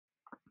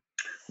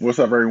What's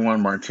up,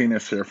 everyone?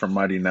 Martinez here from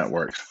Mighty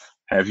Networks.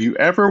 Have you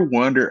ever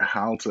wondered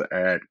how to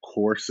add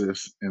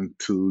courses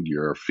into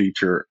your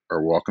feature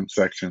or welcome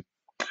section?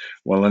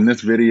 Well, in this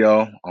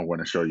video, I'm going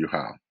to show you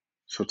how.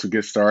 So to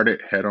get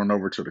started, head on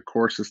over to the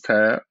Courses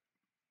tab.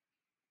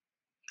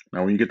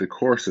 Now, when you get the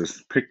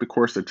courses, pick the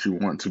course that you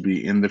want to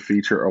be in the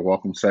feature or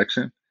welcome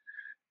section,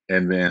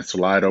 and then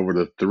slide over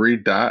the three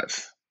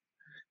dots.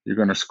 You're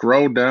going to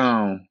scroll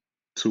down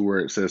to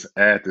where it says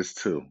Add this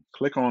to.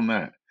 Click on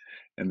that.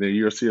 And then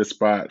you'll see a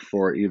spot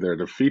for either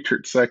the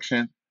featured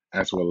section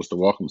as well as the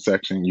welcome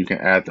section. You can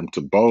add them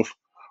to both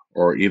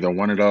or either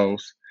one of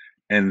those.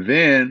 And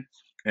then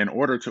in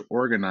order to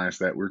organize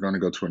that, we're going to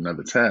go to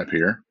another tab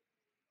here.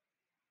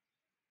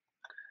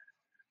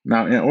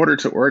 Now, in order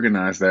to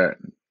organize that,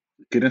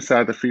 get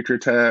inside the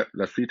featured tab,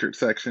 the featured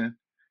section,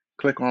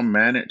 click on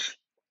manage,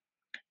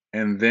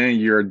 and then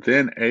you're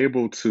then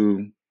able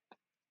to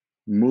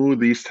move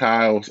these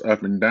tiles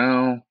up and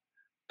down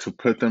to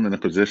put them in a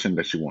position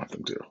that you want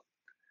them to.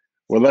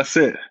 Well, that's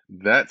it.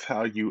 That's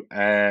how you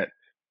add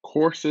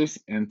courses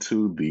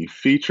into the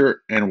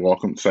feature and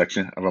welcome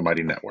section of a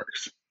Mighty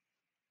Networks.